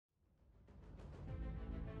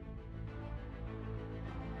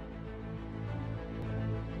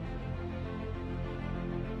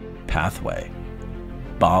Pathway,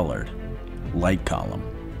 Bollard, light column.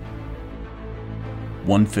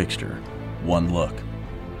 One fixture, one look.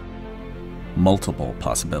 Multiple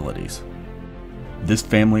possibilities. This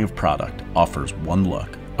family of product offers one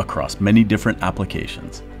look across many different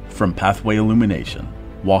applications, from pathway illumination,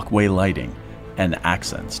 walkway lighting, and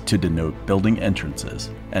accents to denote building entrances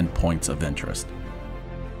and points of interest.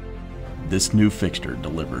 This new fixture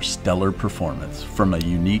delivers stellar performance from a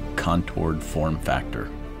unique contoured form factor.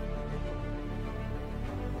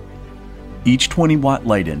 Each 20-watt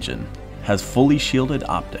light engine has fully shielded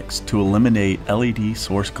optics to eliminate LED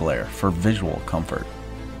source glare for visual comfort.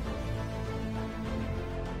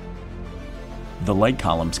 The light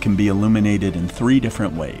columns can be illuminated in 3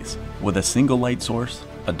 different ways, with a single light source,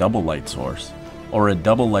 a double light source, or a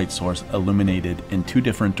double light source illuminated in 2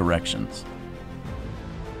 different directions.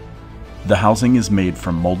 The housing is made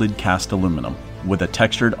from molded cast aluminum with a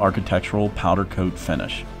textured architectural powder coat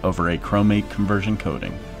finish over a chromate conversion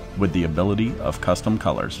coating with the ability of custom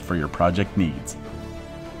colors for your project needs.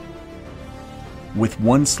 With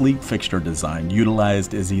one sleek fixture design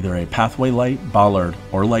utilized as either a pathway light, bollard,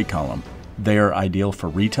 or light column, they are ideal for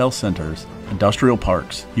retail centers, industrial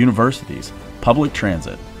parks, universities, public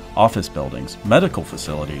transit, office buildings, medical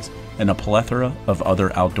facilities, and a plethora of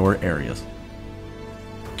other outdoor areas.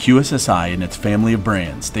 QSSI and its family of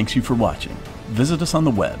brands thanks you for watching. Visit us on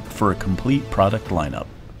the web for a complete product lineup.